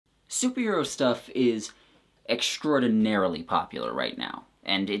superhero stuff is extraordinarily popular right now,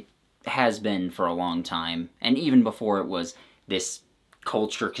 and it has been for a long time, and even before it was this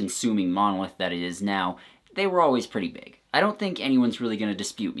culture-consuming monolith that it is now, they were always pretty big. I don't think anyone's really going to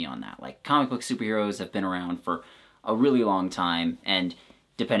dispute me on that. Like, comic book superheroes have been around for a really long time, and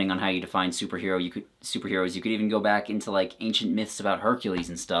depending on how you define superheroes, you could even go back into, like, ancient myths about Hercules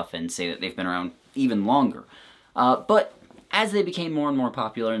and stuff and say that they've been around even longer. But as they became more and more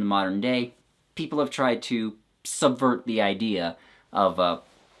popular in the modern day, people have tried to subvert the idea of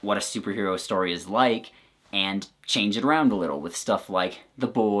what a superhero story is like and change it around a little with stuff like The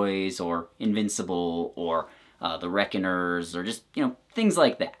Boys or Invincible or The Reckoners or just, things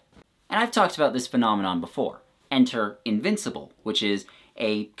like that. And I've talked about this phenomenon before. Enter Invincible, which is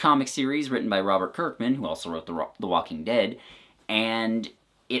a comic series written by Robert Kirkman, who also wrote The Walking Dead, and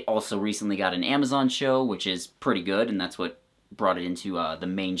it also recently got an Amazon show, which is pretty good, and that's what brought it into the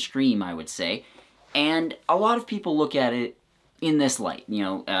mainstream, I would say. And a lot of people look at it in this light.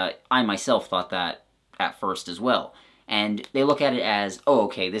 I myself thought that at first as well. And they look at it as, oh,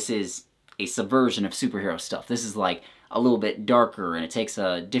 okay, this is a subversion of superhero stuff. This is like a little bit darker, and it takes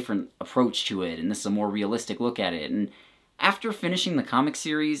a different approach to it, and this is a more realistic look at it. And after finishing the comic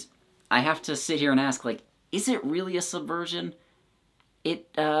series, I have to sit here and ask, like, is it really a subversion? It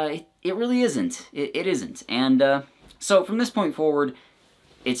really isn't. It isn't. And so from this point forward,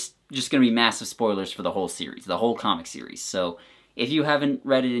 it's just going to be massive spoilers for the whole series, the whole comic series. So if you haven't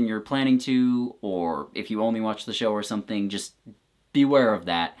read it and you're planning to, or if you only watch the show or something, just beware of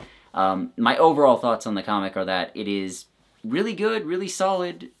that. My overall thoughts on the comic are that it is really good, really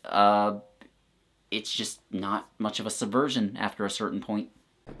solid. It's just not much of a subversion after a certain point.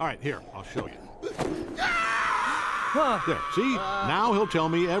 All right, here, I'll show you. There, see? Now he'll tell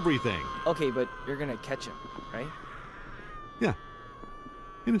me everything. Okay, but you're gonna catch him, right? Yeah,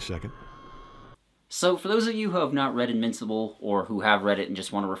 in a second. So for those of you who have not read Invincible, or who have read it and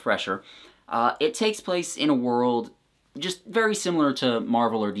just want a refresher, it takes place in a world just very similar to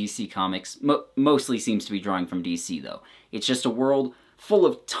Marvel or DC Comics. Mostly seems to be drawing from DC, though. It's just a world full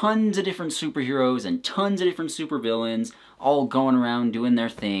of tons of different superheroes and tons of different supervillains, all going around doing their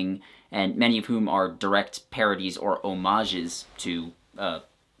thing, and many of whom are direct parodies or homages to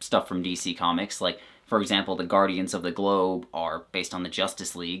stuff from DC Comics. Like, for example, the Guardians of the Globe are based on the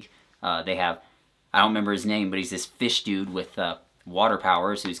Justice League. They have, I don't remember his name, but he's this fish dude with water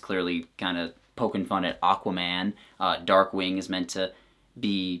powers who's clearly kind of poking fun at Aquaman. Darkwing is meant to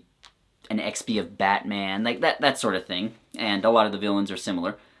be an XP of Batman, like that sort of thing. And a lot of the villains are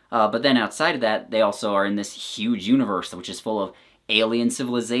similar. But then outside of that, they also are in this huge universe which is full of alien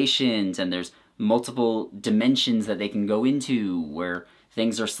civilizations, and there's multiple dimensions that they can go into where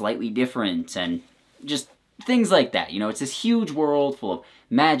things are slightly different, and just things like that. It's this huge world full of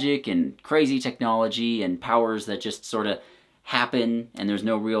magic and crazy technology and powers that just sort of happen, and there's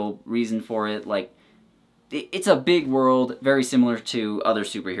no real reason for it. Like, it's a big world, very similar to other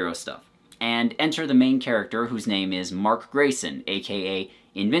superhero stuff. And enter the main character, whose name is Mark Grayson, aka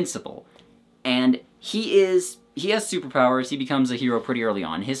Invincible. And he has superpowers. He becomes a hero pretty early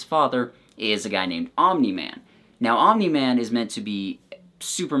on. His father is a guy named Omni-Man. Now, Omni-Man is meant to be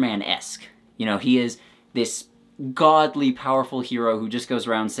Superman-esque. He is this godly, powerful hero who just goes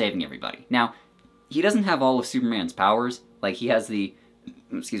around saving everybody. Now, he doesn't have all of Superman's powers. Like, he has the,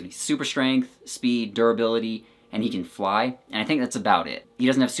 super strength, speed, durability, and he can fly, and I think that's about it. He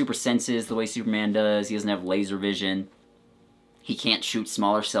doesn't have super senses the way Superman does. He doesn't have laser vision. He can't shoot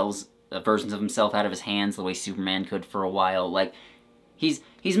smaller versions of himself out of his hands the way Superman could for a while. Like, he's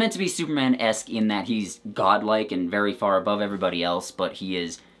meant to be Superman-esque in that he's godlike and very far above everybody else, but he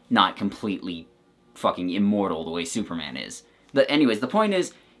is not completely fucking immortal the way Superman is. Anyways, the point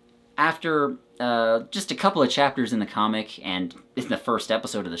is, after just a couple of chapters in the comic and in the first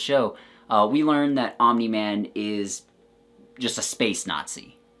episode of the show, we learn that Omni-Man is just a space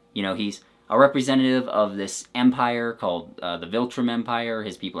Nazi. He's a representative of this empire called the Viltrum Empire.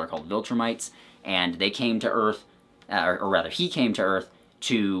 His people are called Viltrumites, and they came to Earth, or rather, he came to Earth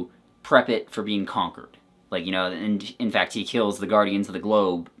to prep it for being conquered. And in fact, he kills the Guardians of the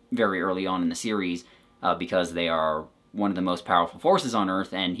Globe very early on in the series because they are one of the most powerful forces on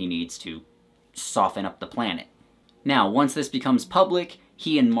Earth, and he needs to soften up the planet. Now, once this becomes public,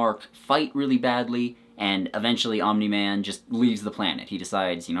 he and Mark fight really badly, and eventually Omni-Man just leaves the planet. He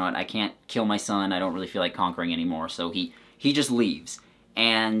decides, you know what, I can't kill my son, I don't really feel like conquering anymore, so he just leaves.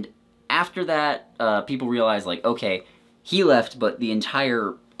 And after that, people realize, like, okay, he left, but the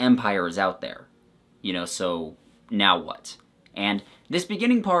entire empire is out there. So now what? And this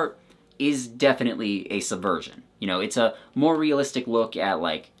beginning part is definitely a subversion. It's a more realistic look at,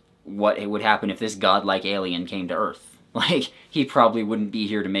 like, what it would happen if this godlike alien came to Earth. Like, he probably wouldn't be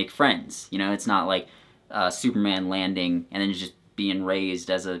here to make friends. You know, it's not like Superman landing and then just being raised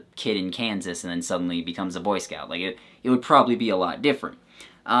as a kid in Kansas and then suddenly becomes a Boy Scout. Like, it would probably be a lot different.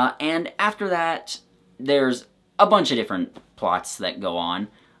 And after that, there's a bunch of different plots that go on.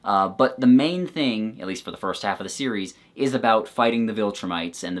 But the main thing, at least for the first half of the series, is about fighting the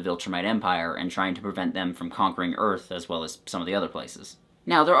Viltrumites and the Viltrumite Empire and trying to prevent them from conquering Earth as well as some of the other places.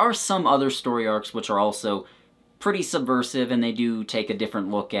 Now, there are some other story arcs which are also pretty subversive, and they do take a different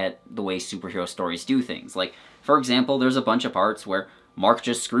look at the way superhero stories do things. Like, for example, there's a bunch of parts where Mark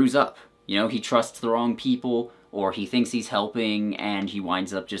just screws up. You know, he trusts the wrong people, or he thinks he's helping, and he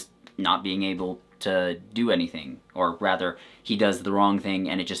winds up just not being able to do anything. Or rather, he does the wrong thing,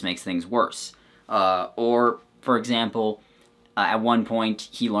 and it just makes things worse. Or, for example, at one point,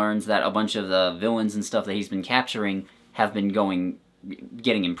 he learns that a bunch of the villains and stuff that he's been capturing have been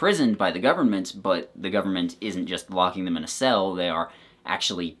getting imprisoned by the government, but the government isn't just locking them in a cell, they are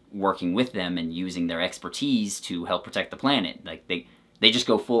actually working with them and using their expertise to help protect the planet. Like, they just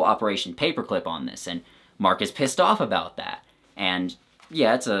go full Operation Paperclip on this, and Mark is pissed off about that. And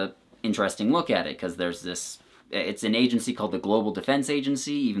yeah, it's a interesting look at it, because there's this, it's an agency called the Global Defense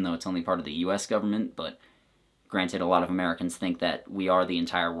Agency, even though it's only part of the US government, but granted, a lot of Americans think that we are the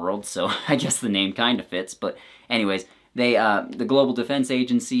entire world, so I guess the name kind of fits. But anyways, the Global Defense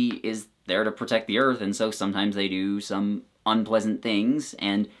Agency is there to protect the Earth, and so sometimes they do some unpleasant things,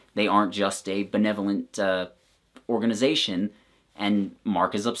 and they aren't just a benevolent organization, and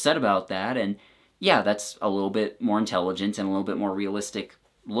Mark is upset about that, and yeah, that's a little bit more intelligent and a little bit more realistic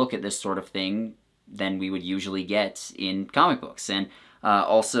look at this sort of thing than we would usually get in comic books. And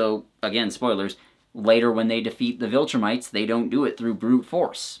also, again, spoilers, later when they defeat the Viltrumites, they don't do it through brute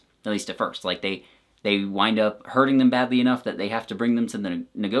force, at least at first. Like, they wind up hurting them badly enough that they have to bring them to the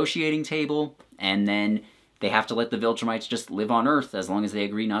negotiating table, and then they have to let the Viltrumites just live on Earth as long as they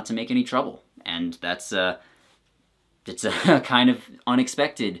agree not to make any trouble. And that's, it's kind of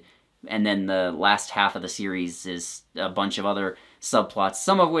unexpected. And then the last half of the series is a bunch of other subplots,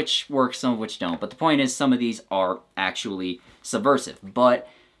 some of which work, some of which don't. But the point is, some of these are actually subversive. But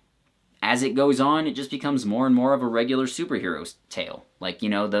as it goes on, it just becomes more and more of a regular superhero tale. Like, you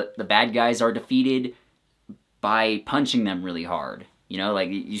know, the bad guys are defeated by punching them really hard. You know, like,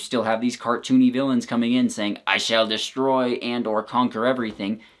 you still have these cartoony villains coming in saying, "I shall destroy and or conquer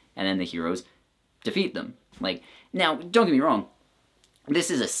everything," and then the heroes defeat them. Like, now, don't get me wrong,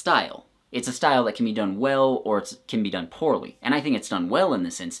 this is a style. It's a style that can be done well, or it can be done poorly. And I think it's done well in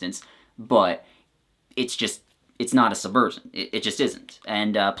this instance, but it's not a subversion. It just isn't.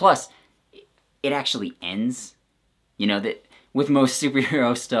 And plus, it actually ends. You know, that with most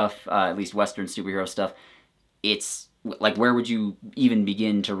superhero stuff, at least Western superhero stuff, it's like, where would you even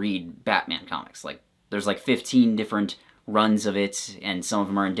begin to read Batman comics? Like, there's like 15 different runs of it, and some of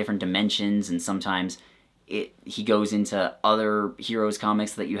them are in different dimensions, and sometimes he goes into other heroes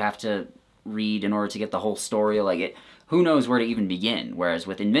comics that you have to read in order to get the whole story. Like, who knows where to even begin? Whereas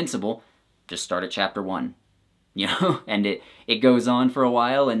with Invincible, just start at chapter 1. You know, and it goes on for a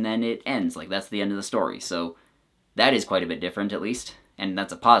while, and then it ends. Like, that's the end of the story. So that is quite a bit different, at least, and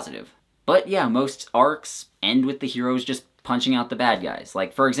that's a positive. But yeah, most arcs end with the heroes just punching out the bad guys.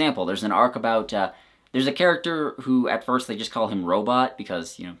 Like, for example, there's an arc about, there's a character who at first they just call him Robot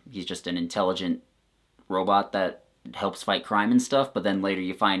because, you know, he's just an intelligent robot that helps fight crime and stuff, but then later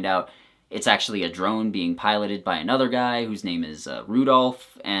you find out it's actually a drone being piloted by another guy whose name is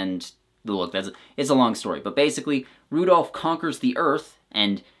Rudolph, and look, it's a long story, but basically, Rudolph conquers the Earth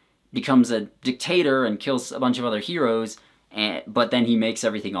and becomes a dictator and kills a bunch of other heroes, but then he makes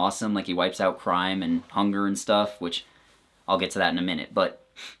everything awesome, like he wipes out crime and hunger and stuff, which I'll get to that in a minute. But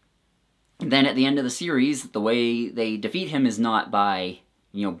then at the end of the series, the way they defeat him is not by,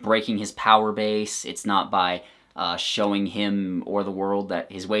 you know, breaking his power base, it's not by showing him or the world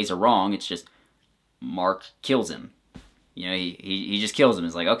that his ways are wrong, it's just Mark kills him. You know, he just kills him.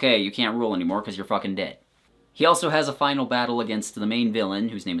 It's like, okay, you can't rule anymore because you're fucking dead. He also has a final battle against the main villain,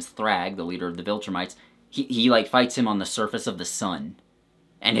 whose name is Thrag, the leader of the Viltrumites. He like, fights him on the surface of the sun.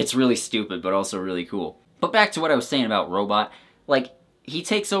 And it's really stupid, but also really cool. But back to what I was saying about Robot. Like, he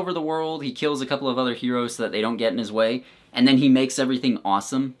takes over the world, he kills a couple of other heroes so that they don't get in his way, and then he makes everything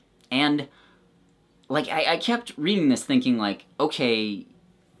awesome. And, like, I kept reading this thinking, like, okay,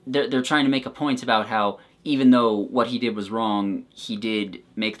 they're trying to make a point about how even though what he did was wrong, he did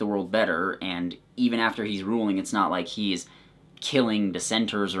make the world better, and even after he's ruling, it's not like he's killing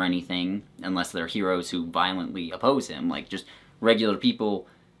dissenters or anything, unless they're heroes who violently oppose him. Like, just regular people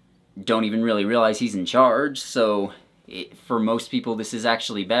don't even really realize he's in charge, so For most people, this is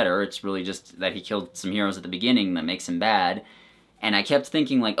actually better. It's really just that he killed some heroes at the beginning that makes him bad. And I kept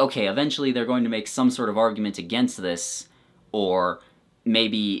thinking, like, okay, eventually they're going to make some sort of argument against this, or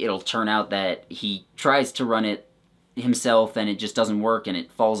maybe it'll turn out that he tries to run it himself and it just doesn't work and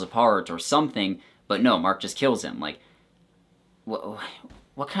it falls apart or something, but no, Mark just kills him. Like,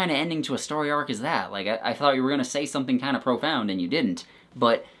 what kind of ending to a story arc is that? Like, I thought you were going to say something kind of profound and you didn't.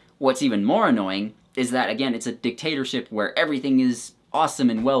 But what's even more annoying is that, again, it's a dictatorship where everything is awesome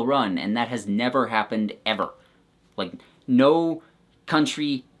and well run, and that has never happened ever. Like, no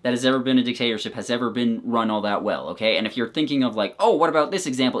country that has ever been a dictatorship has ever been run all that well, okay? And if you're thinking of like, oh, what about this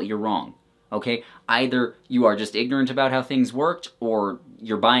example? You're wrong, okay? Either you are just ignorant about how things worked, or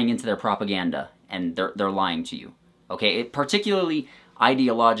you're buying into their propaganda, and they're lying to you, okay? Particularly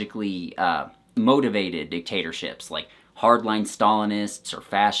ideologically motivated dictatorships, like hardline Stalinists or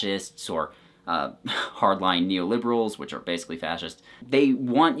fascists or hardline neoliberals, which are basically fascists. They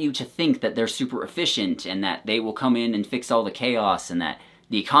want you to think that they're super efficient and that they will come in and fix all the chaos and that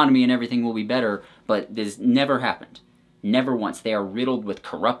the economy and everything will be better, but this never happened. Never once. They are riddled with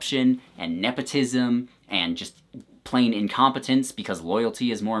corruption and nepotism and just plain incompetence because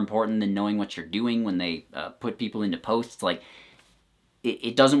loyalty is more important than knowing what you're doing when they put people into posts. Like,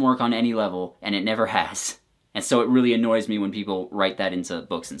 it doesn't work on any level, and it never has. And so it really annoys me when people write that into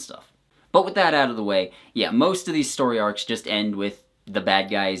books and stuff. But with that out of the way, yeah, most of these story arcs just end with the bad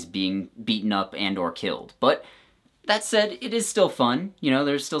guys being beaten up and or killed. But that said, it is still fun. You know,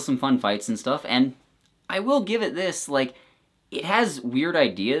 there's still some fun fights and stuff, and I will give it this, like, it has weird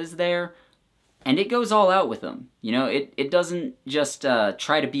ideas there, and it goes all out with them. You know, it doesn't just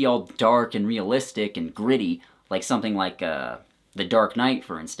try to be all dark and realistic and gritty, like something like The Dark Knight,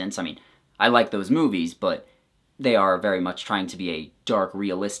 for instance. I mean, I like those movies, but they are very much trying to be a dark,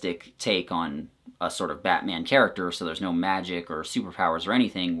 realistic take on a sort of Batman character, so there's no magic or superpowers or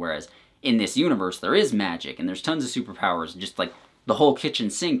anything, whereas in this universe there is magic, and there's tons of superpowers, just like the whole kitchen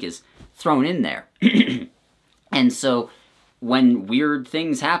sink is thrown in there. And so when weird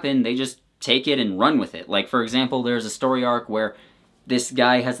things happen, they just take it and run with it. Like, for example, there's a story arc where this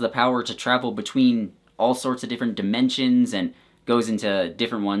guy has the power to travel between all sorts of different dimensions and goes into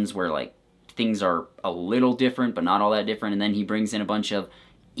different ones where, like, things are a little different, but not all that different, and then he brings in a bunch of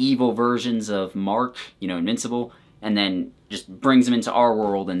evil versions of Mark, you know, Invincible, and then just brings them into our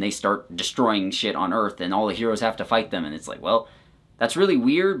world, and they start destroying shit on Earth, and all the heroes have to fight them, and it's like, well, that's really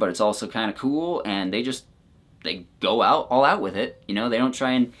weird, but it's also kind of cool, and they go all out with it, you know, they don't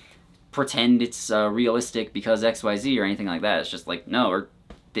try and pretend it's realistic because XYZ or anything like that. It's just like, no,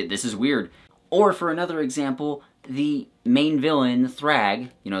 this is weird. Or for another example, the main villain, Thrag,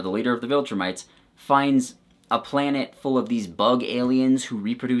 you know, the leader of the Viltrumites, finds a planet full of these bug aliens who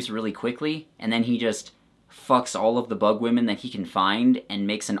reproduce really quickly, and then he just fucks all of the bug women that he can find and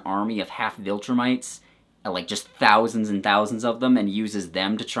makes an army of half Viltrumites, like just thousands and thousands of them, and uses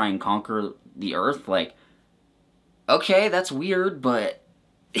them to try and conquer the Earth. Like, okay, that's weird, but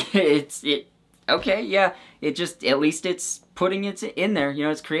okay, yeah, it just, at least it's putting it in there, you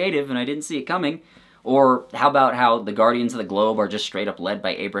know, it's creative, and I didn't see it coming. Or how about how the Guardians of the Globe are just straight up led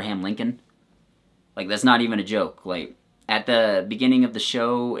by Abraham Lincoln? Like, that's not even a joke. Like, at the beginning of the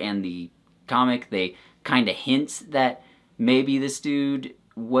show and the comic, they kind of hint that maybe this dude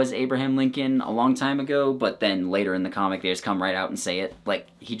was Abraham Lincoln a long time ago, but then later in the comic they just come right out and say it. Like,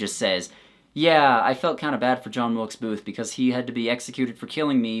 he just says, yeah, I felt kind of bad for John Wilkes Booth because he had to be executed for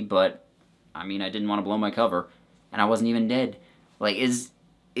killing me, but, I mean, I didn't want to blow my cover, and I wasn't even dead. Like,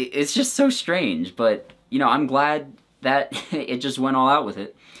 it's just so strange, but, you know, I'm glad that it just went all out with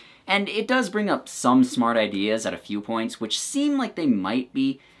it. And it does bring up some smart ideas at a few points, which seem like they might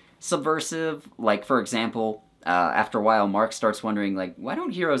be subversive. Like, for example, after a while, Mark starts wondering, like, why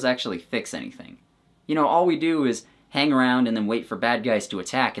don't heroes actually fix anything? You know, all we do is hang around and then wait for bad guys to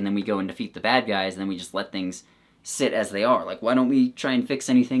attack, and then we go and defeat the bad guys, and then we just let things sit as they are. Like, why don't we try and fix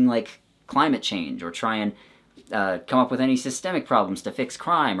anything like climate change, or try and come up with any systemic problems to fix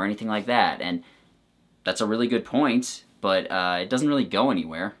crime or anything like that? And that's a really good point, but it doesn't really go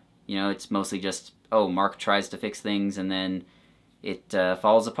anywhere. You know, it's mostly just, oh, Mark tries to fix things and then it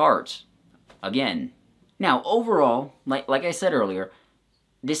falls apart again. Now, overall, like I said earlier,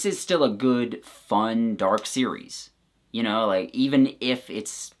 this is still a good, fun, dark series. You know, like, even if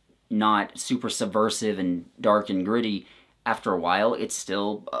it's not super subversive and dark and gritty, after a while, it's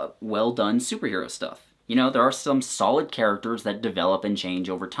still well-done superhero stuff. You know, there are some solid characters that develop and change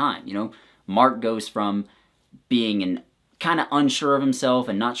over time. You know, Mark goes from being an kind of unsure of himself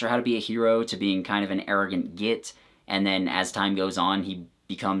and not sure how to be a hero to being kind of an arrogant git, and then as time goes on, he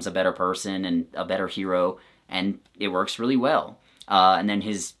becomes a better person and a better hero, and it works really well. And then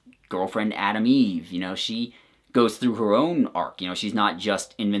his girlfriend, Adam Eve, she goes through her own arc. She's not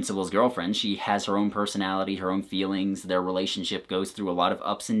just Invincible's girlfriend. She has her own personality, her own feelings. Their relationship goes through a lot of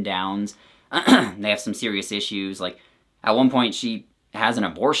ups and downs. They have some serious issues. Like, at one point, she has an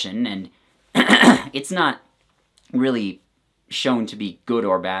abortion, and it's not really shown to be good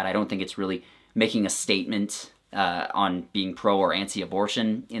or bad. I don't think it's really making a statement on being pro or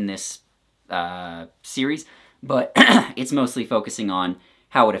anti-abortion in this series, but it's mostly focusing on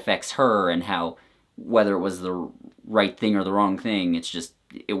how it affects her and how, whether it was the right thing or the wrong thing,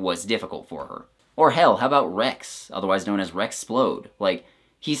 it was difficult for her. Or hell, how about Rex, otherwise known as Rexplode? Like,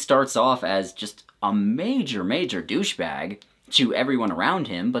 he starts off as just a major, major douchebag to everyone around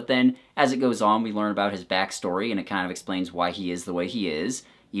him, but then as it goes on, we learn about his backstory, and it kind of explains why he is the way he is.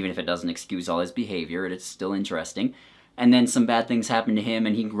 Even if it doesn't excuse all his behavior, it's still interesting. And then some bad things happen to him,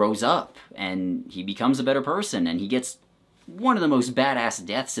 and he grows up, and he becomes a better person, and he gets one of the most badass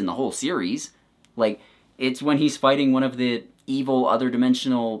deaths in the whole series. Like, it's when he's fighting one of the evil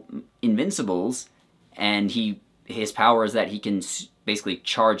other-dimensional Invincibles, and his power is that he can basically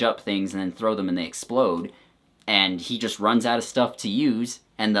charge up things and then throw them and they explode, and he just runs out of stuff to use,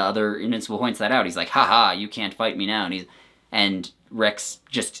 and the other Invincible points that out. He's like, haha, you can't fight me now, and Rex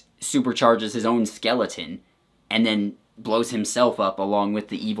just supercharges his own skeleton and then blows himself up along with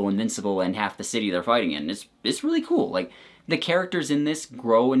the evil Invincible and half the city they're fighting in. It's really cool. Like, the characters in this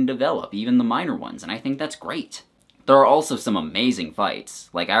grow and develop, even the minor ones, and I think that's great. There are also some amazing fights.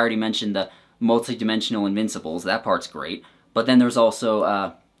 Like, I already mentioned the multi-dimensional Invincibles, that part's great, but then there's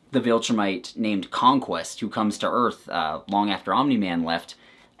also the Viltrumite named Conquest, who comes to Earth long after Omni-Man left,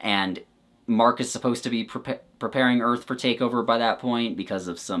 and Mark is supposed to be preparing Earth for takeover by that point because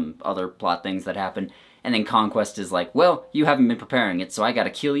of some other plot things that happen. And then Conquest is like, well, you haven't been preparing it, so I gotta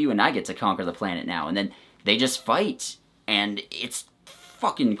kill you and I get to conquer the planet now. And then they just fight, and it's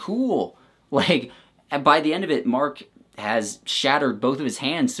fucking cool. Like, by the end of it, Mark has shattered both of his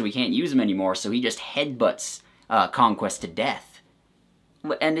hands so he can't use them anymore, so he just headbutts Conquest to death.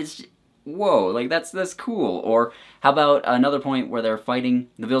 And it's... whoa, like, that's cool. Or how about another point where they're fighting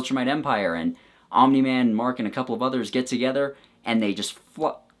the Viltrumite Empire, and Omni-Man, Mark, and a couple of others get together, and they just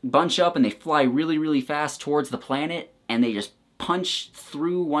bunch up, and they fly really, really fast towards the planet, and they just punch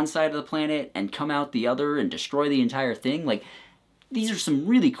through one side of the planet and come out the other and destroy the entire thing. Like, these are some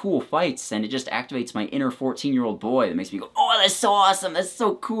really cool fights, and it just activates my inner 14-year-old boy that makes me go, oh, that's so awesome, that's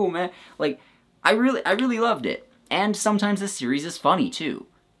so cool, man. Like, I really loved it. And sometimes this series is funny, too.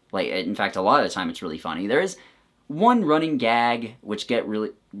 Like, in fact, a lot of the time it's really funny. There is one running gag which got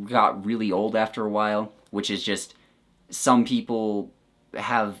really old after a while, which is just some people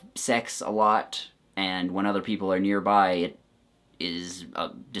have sex a lot, and when other people are nearby, it is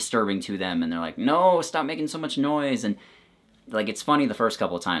disturbing to them, and they're like, no, stop making so much noise, and like, it's funny the first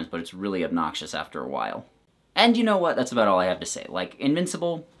couple of times, but it's really obnoxious after a while. And you know what? That's about all I have to say. Like,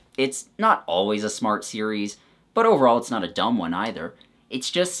 Invincible, it's not always a smart series, but overall it's not a dumb one either. It's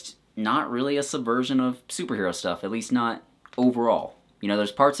just not really a subversion of superhero stuff, at least not overall.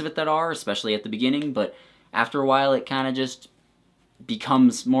 There's parts of it that are, especially at the beginning, but after a while it kind of just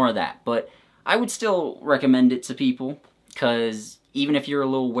becomes more of that. But I would still recommend it to people, because even if you're a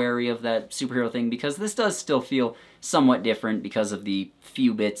little wary of that superhero thing, because this does still feel somewhat different because of the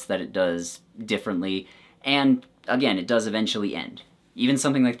few bits that it does differently, and again, it does eventually end. Even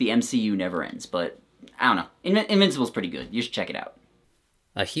something like the MCU never ends, but I don't know. Invincible's pretty good. You should check it out.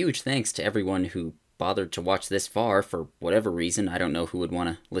 A huge thanks to everyone who bothered to watch this far for whatever reason. I don't know who would want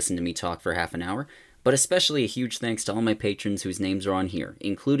to listen to me talk for half an hour, but especially a huge thanks to all my patrons whose names are on here,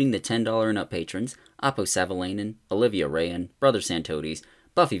 including the $10 and up patrons, Apo Savalainen, Olivia Rayan, Brother Santodes,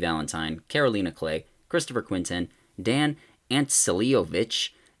 Buffy Valentine, Carolina Clay, Christopher Quinten, Dan Antsiliovic,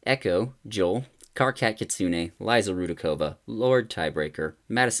 Echo, Joel, Karkat Kitsune, Liza Rudakova, Lord Tiebreaker,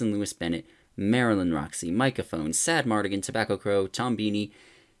 Madison Lewis Bennett, Marilyn Roxy, Microphone, Sad Mardigan, Tobacco Crow, Tom Beanie,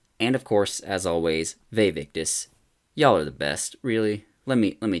 and of course, as always, Ve Victus. Y'all are the best, really. Let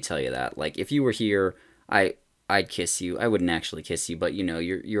me tell you that. Like, if you were here, I'd kiss you. I wouldn't actually kiss you, but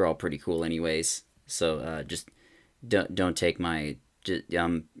you're all pretty cool anyways. So just don't take my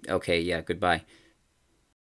okay, yeah, goodbye.